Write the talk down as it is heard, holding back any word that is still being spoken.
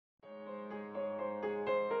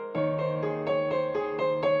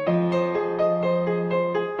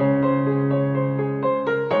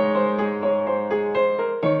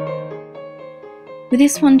With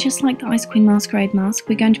this one, just like the Ice Queen Masquerade mask,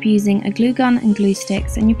 we're going to be using a glue gun and glue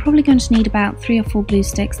sticks, and you're probably going to need about 3 or 4 glue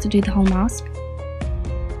sticks to do the whole mask.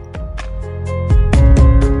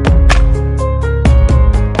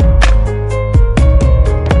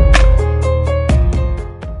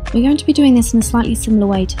 We're going to be doing this in a slightly similar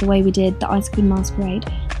way to the way we did the Ice Queen Masquerade,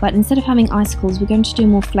 but instead of having icicles, we're going to do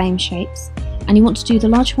more flame shapes, and you want to do the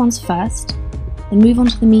larger ones first, then move on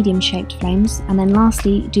to the medium shaped flames, and then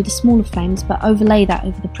lastly do the smaller flames but overlay that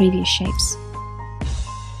over the previous shapes.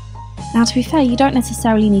 Now, to be fair, you don't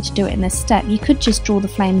necessarily need to do it in this step. You could just draw the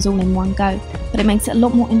flames all in one go, but it makes it a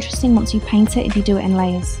lot more interesting once you paint it if you do it in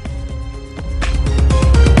layers.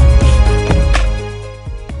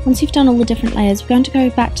 Once you've done all the different layers, we're going to go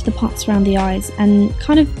back to the parts around the eyes and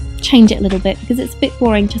kind of change it a little bit because it's a bit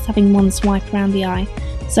boring just having one swipe around the eye.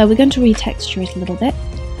 So we're going to retexture it a little bit.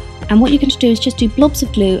 And what you're going to do is just do blobs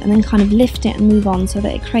of glue and then kind of lift it and move on so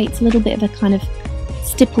that it creates a little bit of a kind of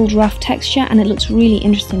stippled rough texture, and it looks really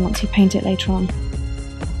interesting once you paint it later on.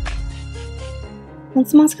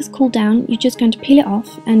 Once the mask has cooled down, you're just going to peel it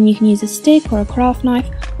off, and you can use a stick or a craft knife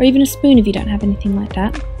or even a spoon if you don't have anything like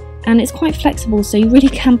that. And it's quite flexible, so you really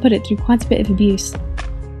can put it through quite a bit of abuse.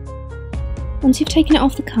 Once you've taken it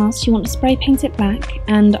off the cast, you want to spray paint it black,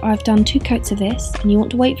 and I've done 2 coats of this, and you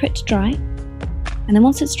want to wait for it to dry. And then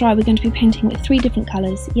once it's dry, we're going to be painting with 3 different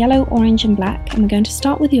colours, yellow, orange and black, and we're going to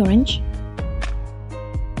start with the orange.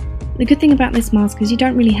 The good thing about this mask is you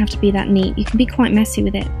don't really have to be that neat, you can be quite messy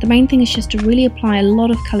with it. The main thing is just to really apply a lot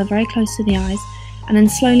of colour very close to the eyes, and then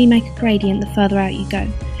slowly make a gradient the further out you go.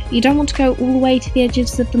 You don't want to go all the way to the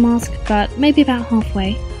edges of the mask, but maybe about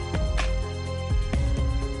halfway.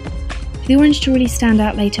 For the orange to really stand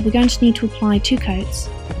out later, we're going to need to apply 2 coats.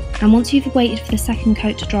 And once you've waited for the second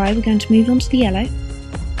coat to dry, we're going to move on to the yellow.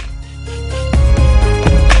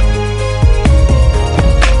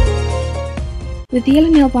 With the yellow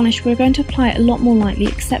nail varnish, we're going to apply it a lot more lightly,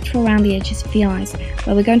 except for around the edges of the eyes,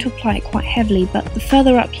 where we're going to apply it quite heavily, but the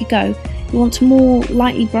further up you go, you want to more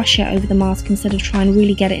lightly brush it over the mask instead of try and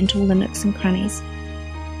really get it into all the nooks and crannies.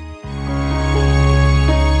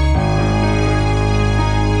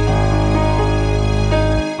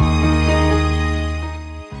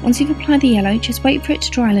 Once you've applied the yellow, just wait for it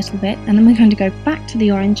to dry a little bit, and then we're going to go back to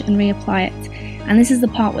the orange and reapply it. And this is the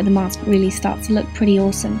part where the mask really starts to look pretty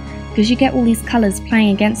awesome, because you get all these colours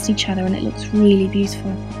playing against each other and it looks really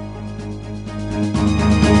beautiful.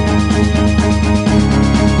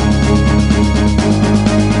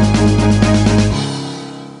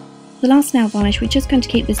 The last nail varnish, we're just going to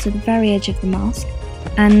keep this to the very edge of the mask.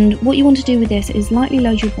 And what you want to do with this is lightly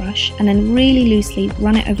load your brush and then really loosely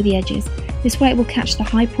run it over the edges. This way it will catch the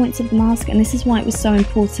high points of the mask, and this is why it was so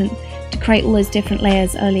important to create all those different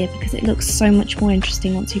layers earlier, because it looks so much more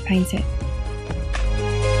interesting once you paint it.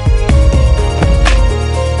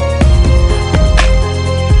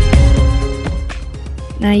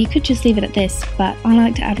 Now you could just leave it at this, but I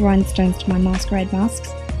like to add rhinestones to my Masquerade masks,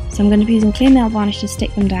 so I'm going to be using clear nail varnish to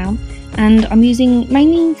stick them down, and I'm using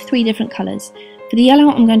mainly 3 different colours. For the yellow,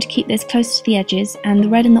 I'm going to keep this close to the edges, and the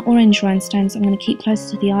red and the orange rhinestones I'm going to keep close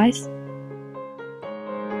to the eyes.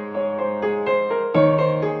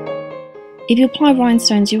 If you apply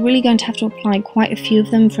rhinestones, you're really going to have to apply quite a few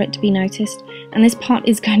of them for it to be noticed, and this part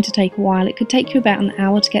is going to take a while. It could take you about an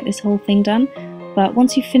hour to get this whole thing done, but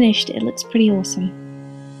once you've finished, it looks pretty awesome.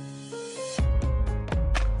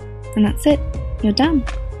 And that's it, you're done!